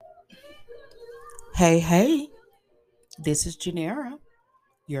Hey, this is Janera,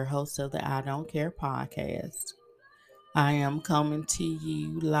 your host of the I Don't Care podcast. I am coming to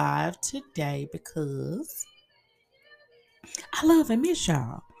you live today because I love and miss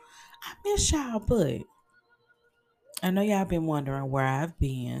y'all. I miss y'all, but I know y'all been wondering where I've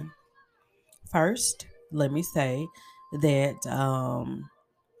been. First, let me say that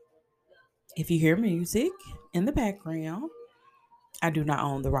if you hear music in the background, I do not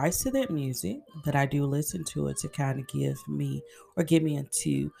own the rights to that music, but I do listen to it to kind of give me or get me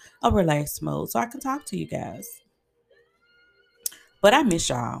into a relaxed mode so I can talk to you guys. But I miss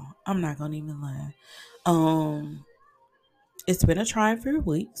y'all. I'm not gonna even lie. Um, it's been a trying few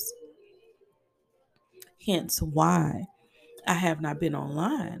weeks, hence why I have not been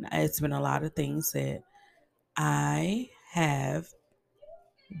online. It's been a lot of things that I have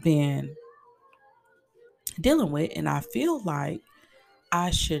been dealing with, and I feel like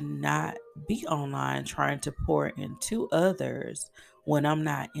I should not be online trying to pour into others when I'm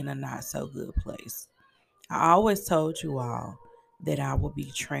not in a not so good place. I always told you all that I will be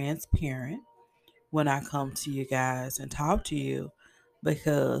transparent when I come to you guys and talk to you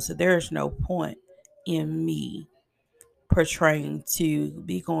because there's no point in me portraying to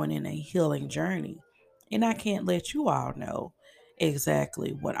be going in a healing journey. And I can't let you all know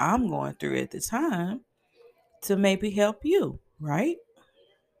exactly what I'm going through at the time to maybe help you, right?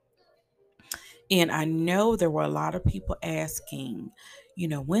 And I know there were a lot of people asking,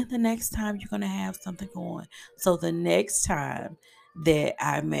 when the next time you're going to have something going. So the next time that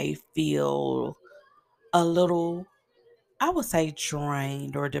I may feel a little, I would say,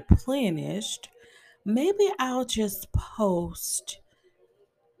 drained or depleted, maybe I'll just post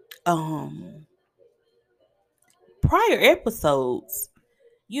um prior episodes,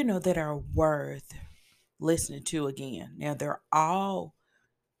 that are worth listening to again. Now they're all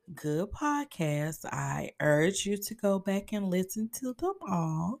good podcasts. I urge you to go back and listen to them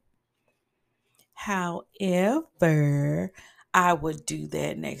all. However, I would do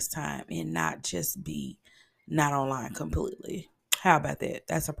that next time and not just be not online completely. How about that?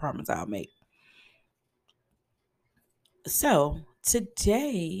 That's a promise I'll make. So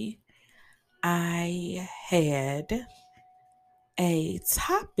today I had a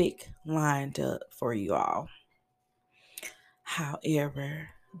topic lined up for you all. However,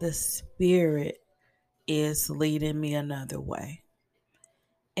 the spirit is leading me another way.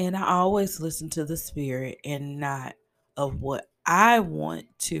 And I always listen to the spirit and not of what I want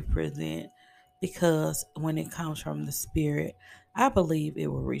to present because when it comes from the spirit, I believe it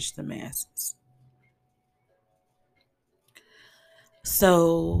will reach the masses.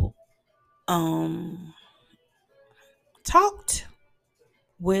 So, um, talked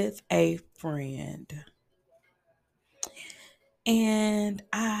with a friend and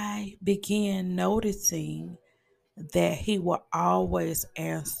I began noticing that he will always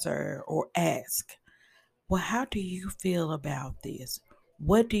answer or ask, well, how do you feel about this?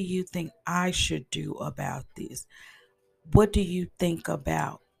 What do you think I should do about this? What do you think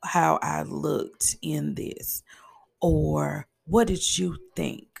about how I looked in this? Or what did you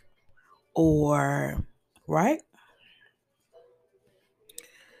think? Or, right?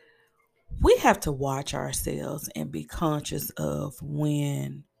 We have to watch ourselves and be conscious of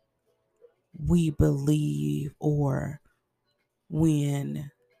when we believe or when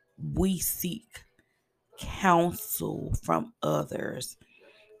we seek counsel from others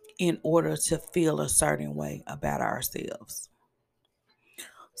in order to feel a certain way about ourselves.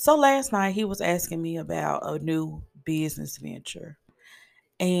 So last night he was asking me about a new business venture.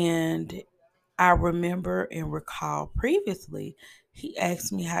 And I remember and recall previously he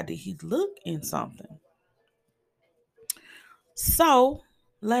asked me how did he look in something. So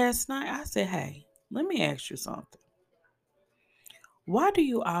last night I said, hey, let me ask you something. Why do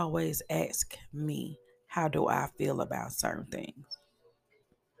you always ask me how do I feel about certain things?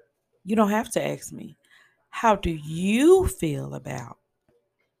 You don't have to ask me. How do you feel about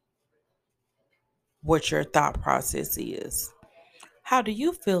what your thought process is? How do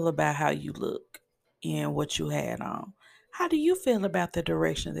you feel about how you look and what you had on? How do you feel about the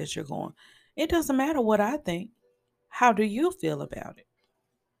direction that you're going? It doesn't matter what I think. How do you feel about it?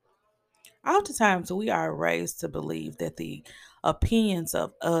 Oftentimes, we are raised to believe that the opinions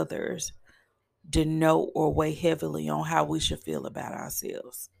of others denote or weigh heavily on how we should feel about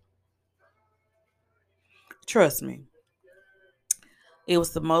ourselves. Trust me,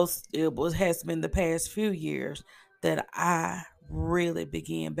 has been the past few years that I really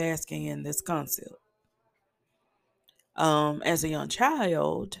began basking in this concept. As a young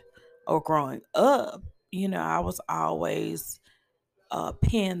child or growing up, I was always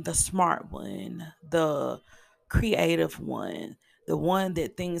pen, the smart one, the creative one, the one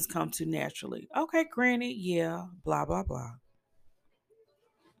that things come to naturally. Okay, granted, yeah, blah, blah, blah.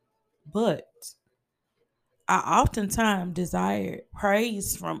 But I oftentimes desire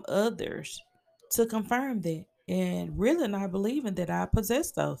praise from others to confirm that and really not believing that I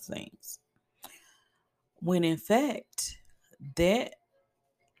possess those things. When in fact, that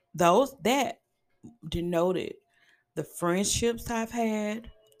that denoted the friendships I've had,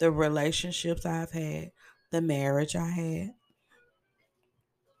 the relationships I've had, the marriage I had,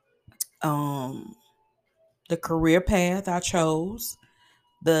 um, the career path I chose,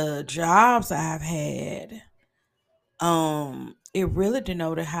 the jobs I've had. It really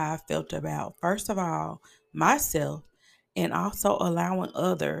denoted how I felt about, first of all, myself, and also allowing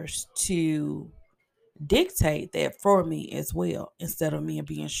others to dictate that for me as well, instead of me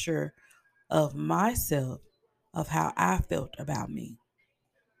being sure of myself, of how I felt about me.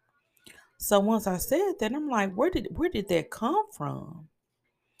 So once I said that, I'm like, where did that come from?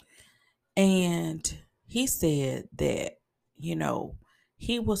 And he said that, you know,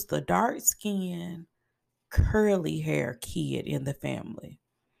 he was the dark skinned, curly hair kid in the family.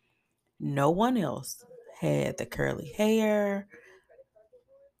 No one else had the curly hair,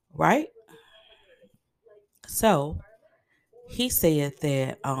 right? So he said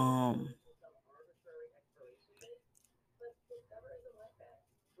that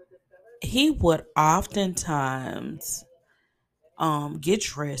he would oftentimes get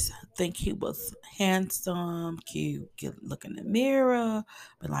dressed, think he was handsome, cute, look in the mirror,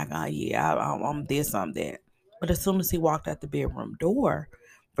 be like, oh yeah, I'm this, I'm that. But as soon as he walked out the bedroom door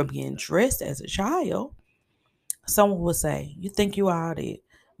from being dressed as a child, someone would say, "You think you all that?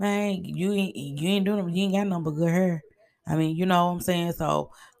 Man, you ain't doing it. You ain't got nothing but good hair. I mean, you know what I'm saying?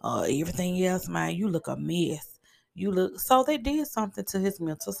 So everything else, man, you look a mess. You look." So they did something to his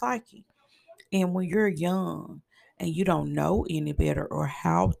mental psyche. And when you're young and you don't know any better or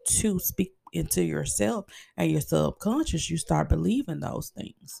how to speak into yourself and your subconscious, you start believing those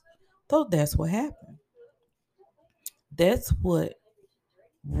things. So that's what happened. That's what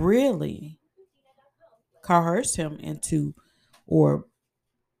really coerced him into, or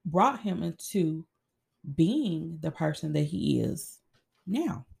brought him into, being the person that he is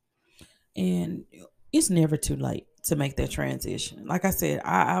now. And it's never too late to make that transition. Like I said,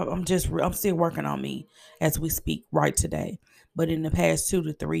 I'm still working on me as we speak right today. But in the past 2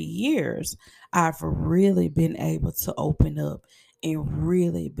 to 3 years, I've really been able to open up and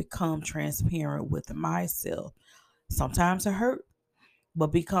really become transparent with myself. Sometimes it hurt, but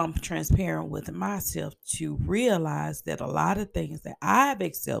become transparent with myself to realize that a lot of things that I've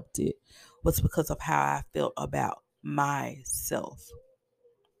accepted was because of how I felt about myself.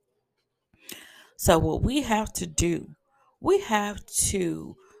 So, what we have to do, we have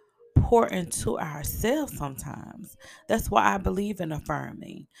to pour into ourselves sometimes. That's why I believe in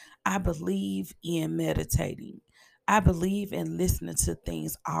affirming, I believe in meditating, I believe in listening to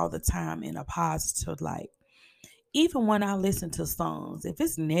things all the time in a positive light. Even when I listen to songs, if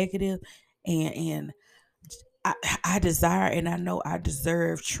it's negative and I, I desire and I know I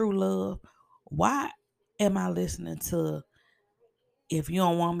deserve true love, why am I listening to, if you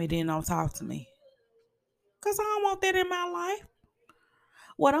don't want me, then don't talk to me? Because I don't want that in my life.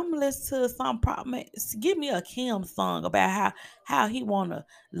 What I'm gonna listen to some problem. Give me a Kim song about how he wanna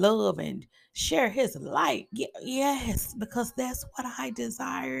love and share his light. Yes, because that's what I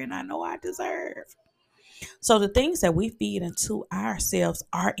desire and I know I deserve. So the things that we feed into ourselves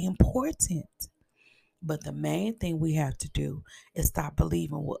are important. But the main thing we have to do is stop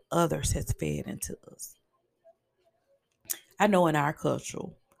believing what others has fed into us. I know in our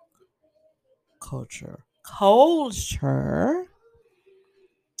culture,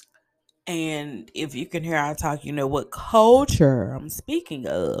 and if you can hear I talk, you know what culture I'm speaking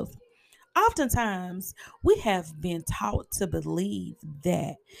of. Oftentimes, we have been taught to believe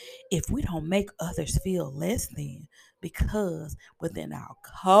that if we don't make others feel less than, because within our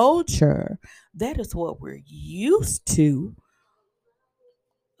culture, that is what we're used to,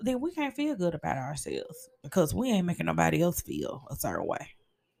 then we can't feel good about ourselves because we ain't making nobody else feel a certain way.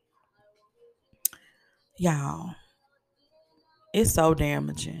 Y'all, it's so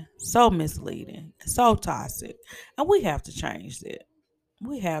damaging, so misleading, so toxic. And we have to change that.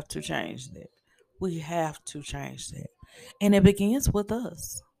 We have to change that. We have to change that. And it begins with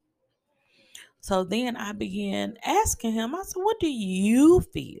us. So then I began asking him, I said, what do you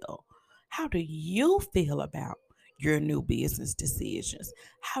feel? How do you feel about your new business decisions?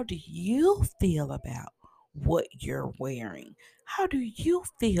 How do you feel about what you're wearing? How do you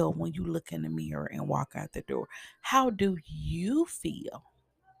feel when you look in the mirror and walk out the door? How do you feel?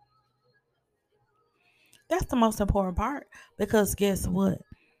 That's the most important part, because guess what?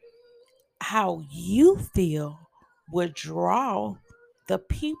 How you feel will draw the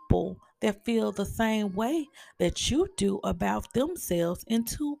people that feel the same way that you do about themselves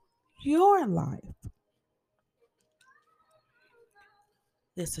into your life.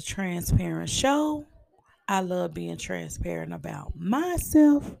 It's a transparent show. I love being transparent about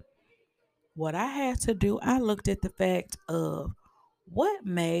myself. What I had to do, I looked at the fact of what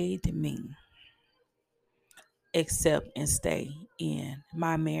made me accept and stay in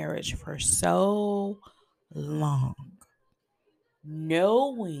my marriage for so long,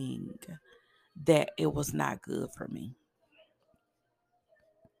 knowing that it was not good for me.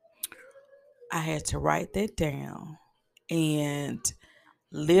 I had to write that down and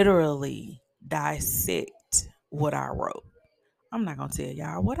literally dissect what I wrote. I'm not gonna tell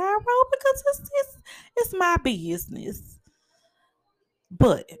y'all what I wrote because it's my business.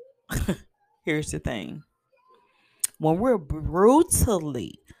 But here's the thing: when we're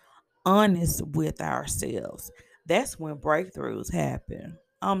brutally honest with ourselves, that's when breakthroughs happen.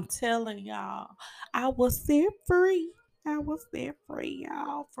 I'm telling y'all, I was set free. I was set free,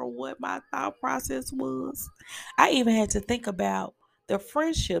 y'all, for what my thought process was. I even had to think about the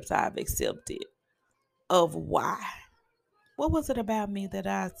friendships I've accepted, of why. What was it about me that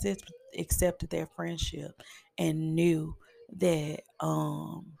I accepted that friendship and knew that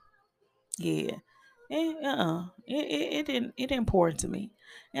yeah, it didn't pour into me,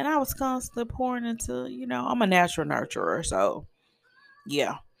 and I was constantly pouring into, I'm a natural nurturer, so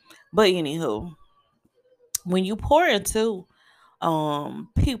yeah. But anywho, when you pour into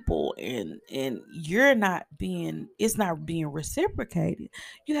people, and you're not being it's not being reciprocated,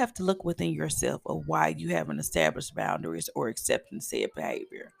 you have to look within yourself of why you haven't established boundaries or accepting said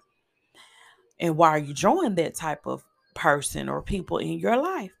behavior, and why are you drawing that type of person or people in your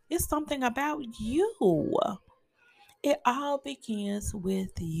life. It's something about you. It all begins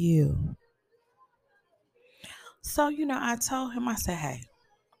with you. So, I told him, I said, hey,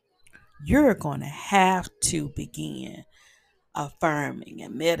 you're going to have to begin affirming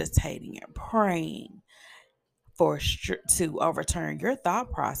and meditating and praying to overturn your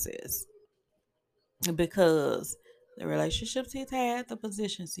thought process, because the relationships he's had, the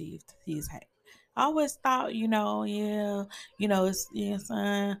positions he's had. I always thought, yeah,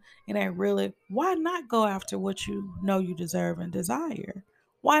 it ain't really. Why not go after what you know you deserve and desire?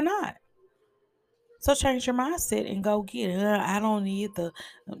 Why not? So change your mindset and go get it. I don't need the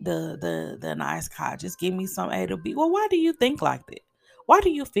nice car. Just give me some A to B. Well, why do you think like that? Why do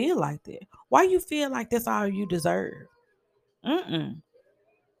you feel like that? Why you feel like that's all you deserve? Mm-mm.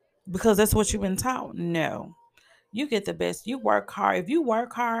 Because that's what you've been taught. No. You get the best. You work hard. If you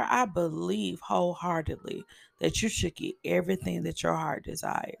work hard, I believe wholeheartedly that you should get everything that your heart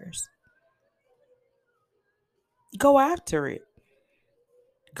desires. Go after it.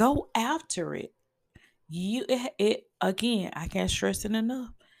 Go after it. It again, I can't stress it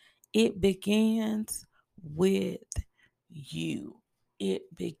enough. It begins with you.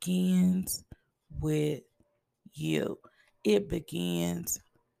 It begins with you. It begins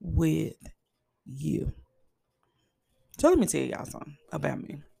with you. So let me tell y'all something about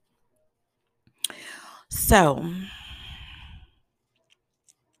me. So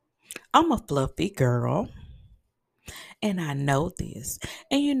I'm a fluffy girl, and I know this.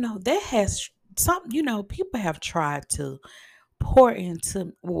 And that has some, people have tried to put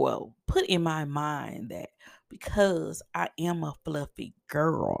in my mind that because I am a fluffy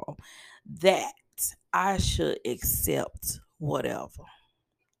girl, that I should accept whatever.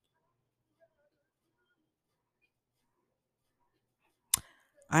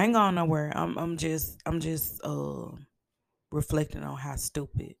 I ain't going nowhere. I'm just reflecting on how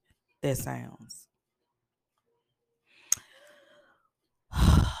stupid that sounds.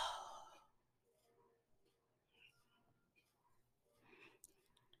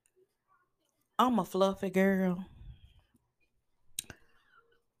 I'm a fluffy girl,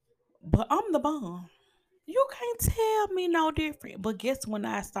 but I'm the bomb. You can't tell me no different. But guess when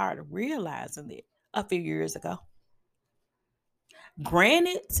I started realizing it a few years ago.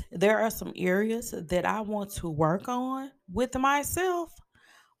 Granted, there are some areas that I want to work on with myself,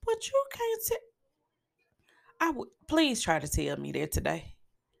 but you can't tell. I would please try to tell me that today.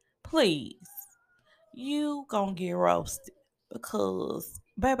 Please. You gonna get roasted, because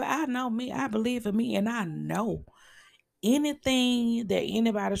baby, I know me. I believe in me, and I know anything that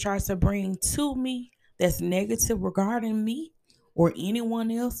anybody tries to bring to me that's negative regarding me or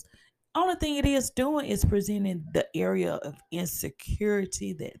anyone else, Only thing it is doing is presenting the area of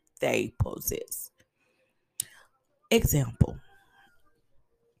insecurity that they possess. Example,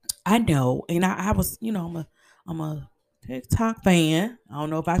 I know, and I was, I'm a TikTok fan. I don't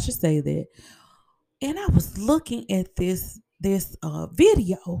know if I should say that. And I was looking at this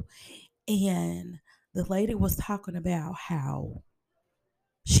video, and the lady was talking about how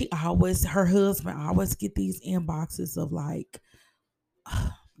her husband always get these inboxes of like,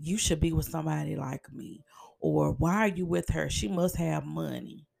 you should be with somebody like me, or why are you with her? She must have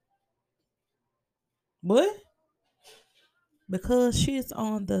money. What? Because she's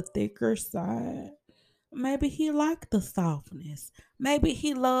on the thicker side. Maybe he liked the softness. Maybe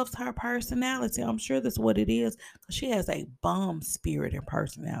he loves her personality. I'm sure that's what it is. Because she has a bomb spirit and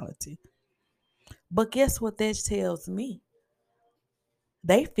personality. But guess what that tells me?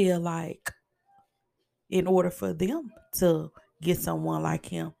 They feel like in order for them to get someone like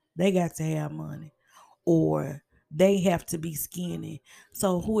him, they got to have money or they have to be skinny.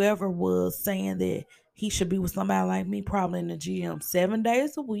 So whoever was saying that he should be with somebody like me, probably in the gym 7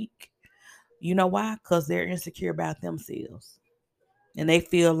 days a week. You know why? Because they're insecure about themselves. And they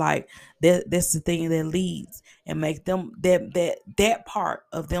feel like that's the thing that leads and make them that part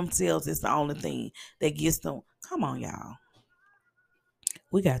of themselves is the only thing that gets them. Come on, y'all.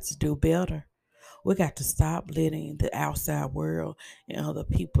 We got to do better. We got to stop letting the outside world and other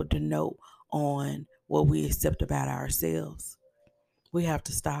people denote on what we accept about ourselves. We have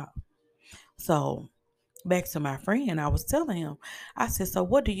to stop. So back to my friend, I was telling him, I said, so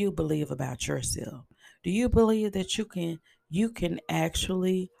what do you believe about yourself? Do you believe that you can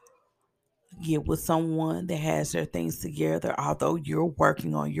actually get with someone that has their things together, although you're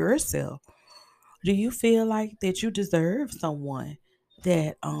working on yourself? Do you feel like that you deserve someone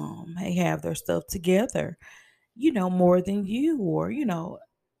that may have their stuff together, more than you, or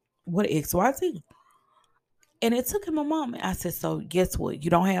what XYZ? And it took him a moment. I said, so guess what?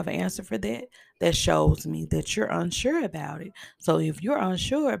 You don't have an answer for that. That shows me that you're unsure about it. So if you're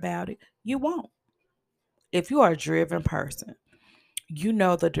unsure about it, you won't. If you are a driven person, you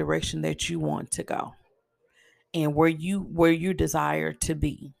know the direction that you want to go and where you desire to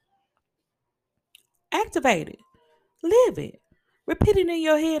be. Activate it. Live it. Repeat it in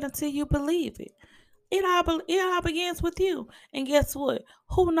your head until you believe it. It all begins with you. And guess what?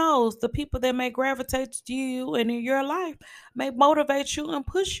 Who knows? The people that may gravitate to you and in your life may motivate you and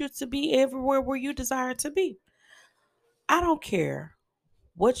push you to be everywhere where you desire to be. I don't care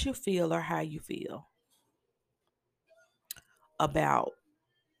what you feel or how you feel about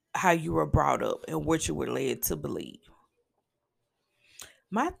how you were brought up and what you were led to believe.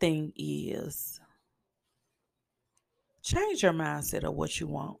 My thing is change your mindset of what you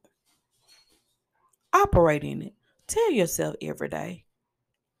want. Operate in it. Tell yourself every day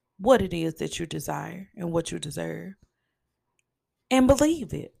what it is that you desire and what you deserve and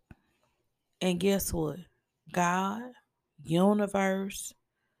believe it. And guess what? God, universe,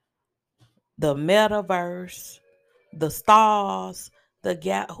 the metaverse, the stars, the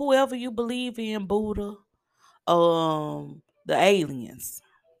gap, whoever you believe in, Buddha, the aliens,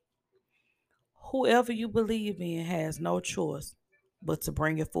 whoever you believe in has no choice but to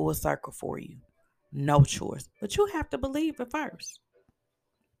bring it full circle for you. No choice. But you have to believe it first.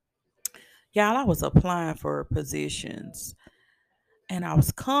 Y'all, I was applying for positions and I was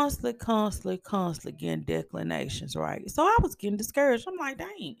constantly getting declinations, right? So I was getting discouraged. I'm like,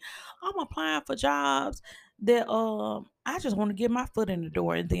 dang, I'm applying for jobs that I just want to get my foot in the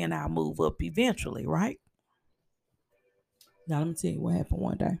door and then I'll move up eventually, right? Now let me tell you what happened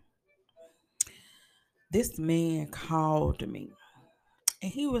one day. This man called me and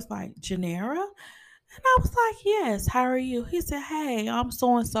he was like, Janera? And I was like, yes, how are you? He said, hey, I'm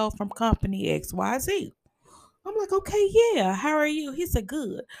so and so from company XYZ. I'm like, okay, yeah. How are you? He said,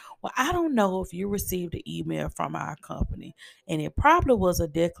 good. Well, I don't know if you received an email from our company, and it probably was a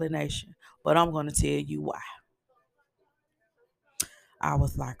declination, but I'm going to tell you why. I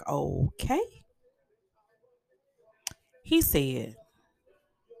was like, okay. He said,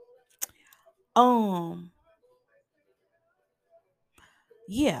 um,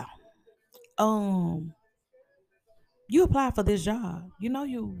 yeah, um, you applied for this job. You know,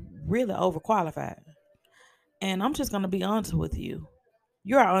 you really overqualified. And I'm just going to be honest with you.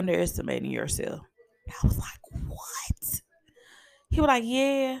 You are underestimating yourself. I was like, what? He was like,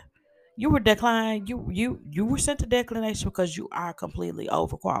 yeah, you were declined. You were sent to declination because you are completely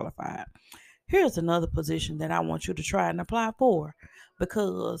overqualified. Here's another position that I want you to try and apply for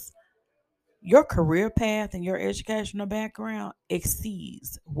because your career path and your educational background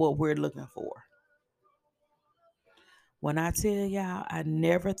exceeds what we're looking for. When I tell y'all, I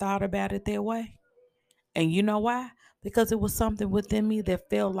never thought about it that way. And you know why? Because it was something within me that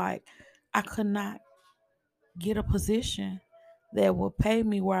felt like I could not get a position that would pay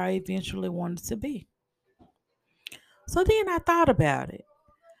me where I eventually wanted to be. So then I thought about it.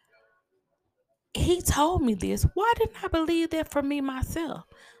 He told me this. Why didn't I believe that for me myself?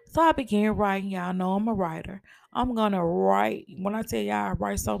 So I began writing. Y'all know I'm a writer. I'm gonna write. When I tell y'all I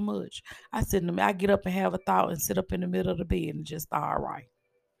write so much, I get up and have a thought and sit up in the middle of the bed and just start writing.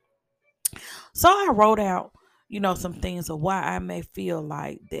 So I wrote out, some things of why I may feel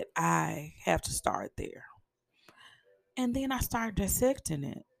like that I have to start there. And then I started dissecting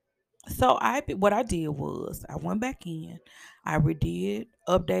it. So what I did was I went back in, I redid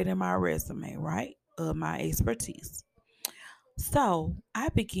updating my resume, right? Of my expertise. So I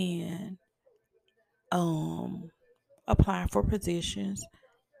began um applying for positions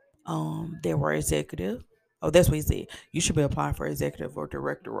that were executive. Oh, that's what he said. You should be applying for executive or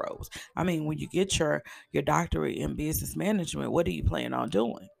director roles. I mean, when you get your doctorate in business management, what are you planning on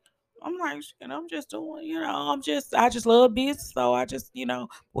doing? I'm like, I'm just doing, I just love business. So I just,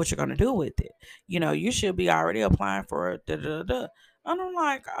 what you're going to do with it. You should be already applying for da da da. And I'm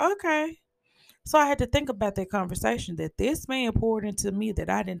like, okay. So I had to think about that conversation that this man poured into me that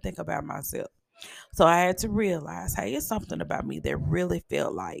I didn't think about myself. So I had to realize, hey, it's something about me that really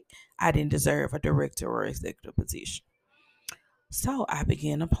felt like I didn't deserve a director or executive position. So I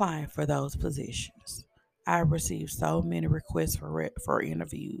began applying for those positions. I received so many requests for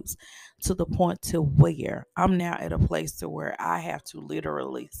interviews to the point to where I'm now at a place to where I have to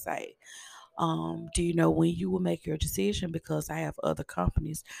literally say, do you know when you will make your decision? Because I have other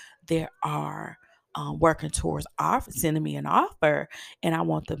companies that are working towards sending me an offer, and I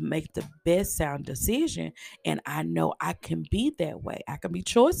want to make the best sound decision. And I know I can be that way. I can be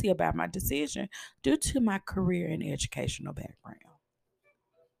choosy about my decision due to my career and educational background.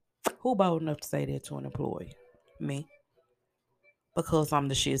 Who bold enough to say that to an employee? Me, because I'm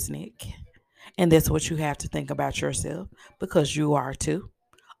the shiznit. And that's what you have to think about yourself, because you are too.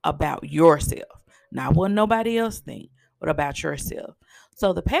 About yourself, not what nobody else think, but about yourself.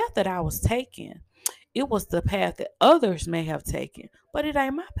 So the path that I was taking, it was the path that others may have taken, but it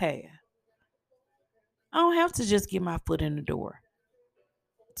ain't my path. I don't have to just get my foot in the door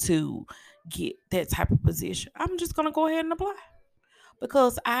to get that type of position. I'm just gonna go ahead and apply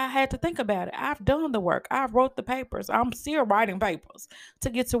because I had to think about it. I've done the work. I've wrote the papers. I'm still writing papers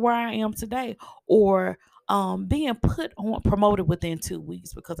to get to where I am today, or being put on promoted within 2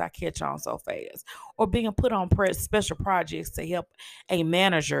 weeks because I catch on so fast, or being put on special projects to help a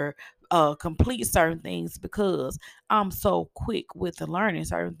manager complete certain things because I'm so quick with learning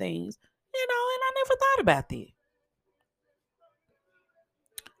certain things, and I never thought about that.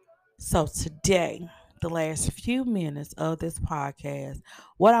 So today, the last few minutes of this podcast,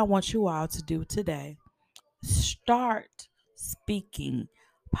 what I want you all to do today, start speaking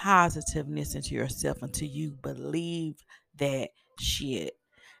positiveness into yourself until you believe that shit.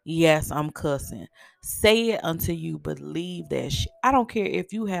 Yes, I'm cussing. Say it until you believe that shit. I don't care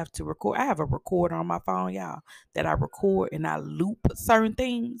if you have to record. I have a recorder on my phone, y'all, that I record and I loop certain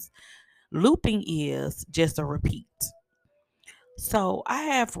things. Looping is just a repeat. So I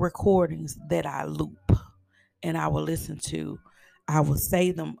have recordings that I loop and I will listen to. I will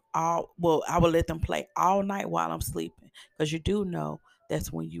say them all. Well, I will let them play all night while I'm sleeping, because you do know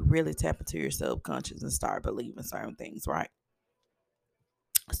that's when you really tap into your subconscious and start believing certain things, right?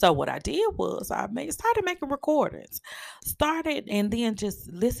 So what I did was started making recordings, started and then just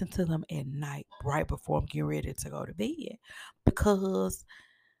listen to them at night right before I'm getting ready to go to bed, because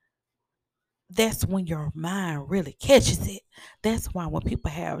that's when your mind really catches it. That's why when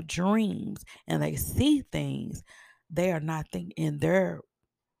people have dreams and they see things, they are not thinking in their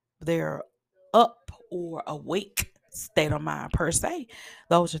up or awake state of mind per se.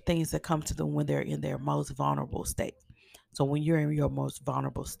 Those are things that come to them when they're in their most vulnerable state. So when you're in your most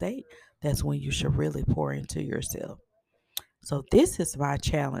vulnerable state, that's when you should really pour into yourself. So this is my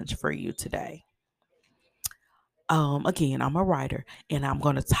challenge for you today. Again, I'm a writer and I'm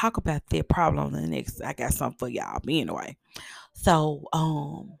gonna talk about that problem in the next. I got something for y'all. But anyway. So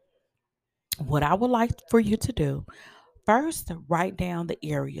what I would like for you to do, first, write down the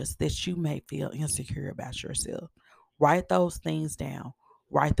areas that you may feel insecure about yourself. Write those things down.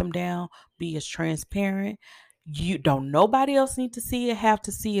 Write them down. Be as transparent. You don't nobody else need to see it, have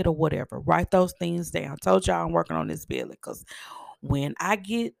to see it, or whatever. Write those things down. Told y'all I'm working on this belly, because when I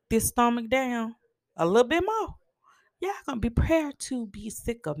get this stomach down a little bit more, y'all gonna be prepared to be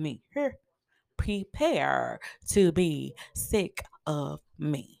sick of me. Here, prepare to be sick of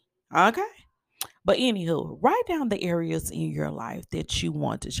me. Okay? But anywho, write down the areas in your life that you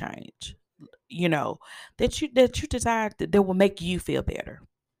want to change. You know, that you desire that will make you feel better.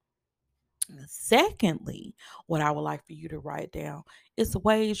 Secondly, what I would like for you to write down is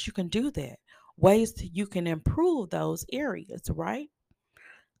ways you can do that. Ways that you can improve those areas, right?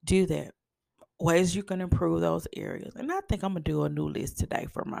 Do that. Ways you can improve those areas. And I think I'm gonna do a new list today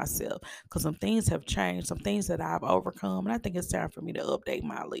for myself because some things have changed, some things that I've overcome, and I think it's time for me to update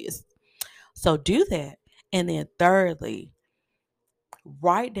my list. So do that. And then thirdly,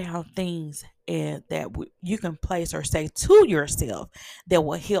 write down things and you can place or say to yourself that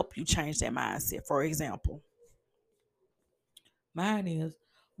will help you change that mindset. For example, mine is,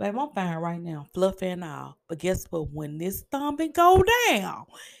 babe, I'm fine right now, fluffy and all. But guess what? When this thumbing go down,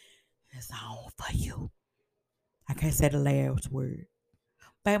 it's on for you. I can't say the last word.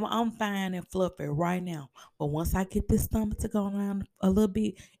 Baby, I'm fine and fluffy right now. But once I get this stomach to go down a little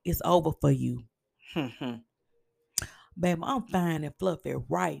bit, it's over for you. Baby, I'm fine and fluffy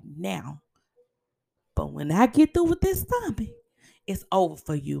right now. But when I get through with this stomach, it's over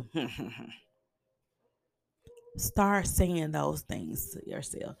for you. Start saying those things to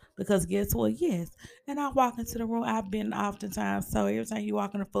yourself. Because guess what? Yes. And I walk into the room. I've been oftentimes. So every time you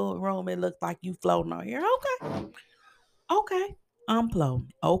walk in the food room, it looks like you floating on here. Okay. Okay. I'm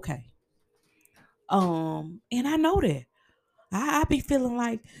floating. Okay. And I know that. I be feeling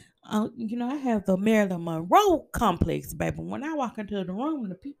like, I have the Marilyn Monroe complex, baby. When I walk into the room,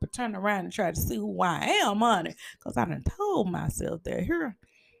 the people turn around and try to see who I am, honey, because I done told myself that here.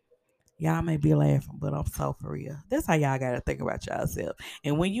 Y'all may be laughing, but I'm so for real. That's how y'all gotta think about yourself.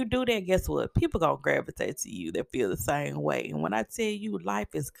 And when you do that, guess what? People gonna gravitate to you that feel the same way. And when I tell you life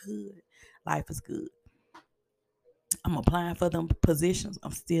is good, life is good. I'm applying for them positions.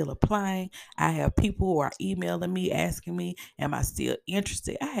 I'm still applying. I have people who are emailing me, asking me, am I still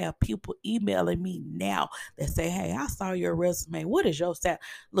interested? I have people emailing me now that say, hey, I saw your resume. What is your salary?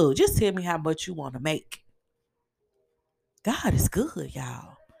 Look, just tell me how much you want to make. God is good,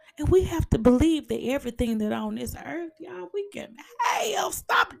 y'all. And we have to believe that everything that on this earth, y'all, we can have.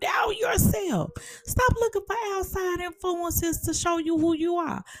 Stop down yourself. Stop looking for outside influences to show you who you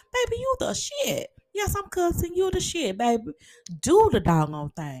are. Baby, you the shit. Yes, I'm cussing you the shit, baby. Do the doggone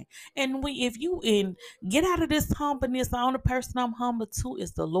thing. And if you get out of this humbleness, the only person I'm humble to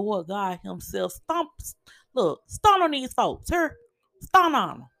is the Lord God Himself. Stomp on these folks, here. Stomp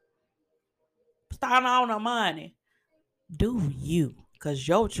on them. Stomp on the money. Do you, because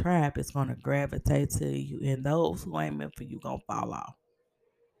your tribe is going to gravitate to you, and those who ain't meant for you going to fall off.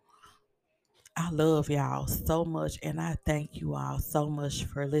 I love y'all so much, and I thank you all so much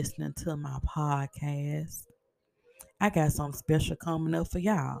for listening to my podcast. I got something special coming up for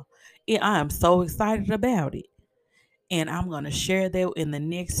y'all. I am so excited about it. And I'm going to share that in the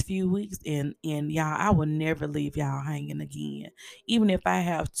next few weeks. And y'all, I will never leave y'all hanging again. Even if I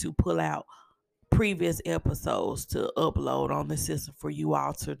have to pull out previous episodes to upload on the system for you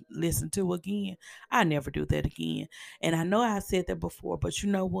all to listen to again. I never do that again. And I know I said that before, but you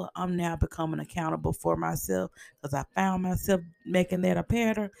know what? I'm now becoming accountable for myself because I found myself making that a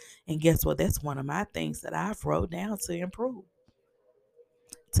pattern. And guess what? That's one of my things that I've wrote down to improve,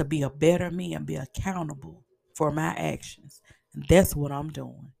 to be a better me and be accountable for my actions. And that's what I'm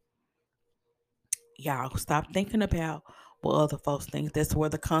doing. Y'all stop thinking about what other folks think. That's where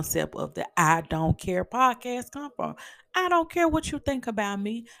the concept of the I don't care podcast come from. I don't care what you think about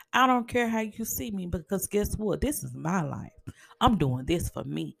me. I don't care how you see me, because guess what? This is my life. I'm doing this for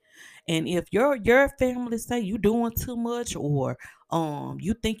me. And if your family say you doing too much, or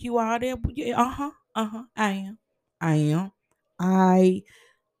you think you are there, yeah, I am. I am. I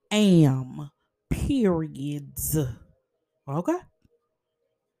am. Periods. Okay.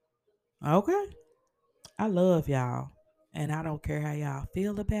 Okay. I love y'all. And I don't care how y'all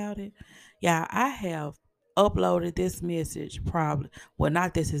feel about it. Yeah, I have uploaded this message probably. Well,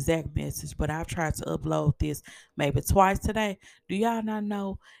 not this exact message, but I've tried to upload this maybe twice today. Do y'all not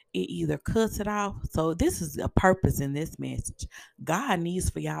know it either cuts it off? So this is a purpose in this message. God needs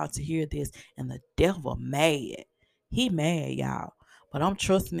for y'all to hear this. And the devil mad. He mad, y'all. But I'm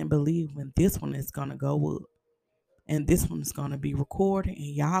trusting and believing this one is going to go up, and this one's gonna be recorded and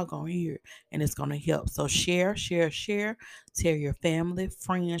y'all gonna hear it, and it's gonna help. So share. Tell your family,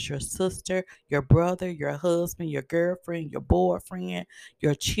 friends, your sister, your brother, your husband, your girlfriend, your boyfriend,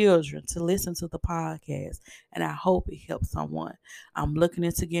 your children to listen to the podcast. And I hope it helps someone. I'm looking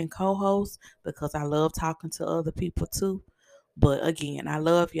into getting co-hosts because I love talking to other people too. But again, I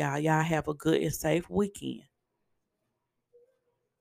love y'all. Y'all have a good and safe weekend.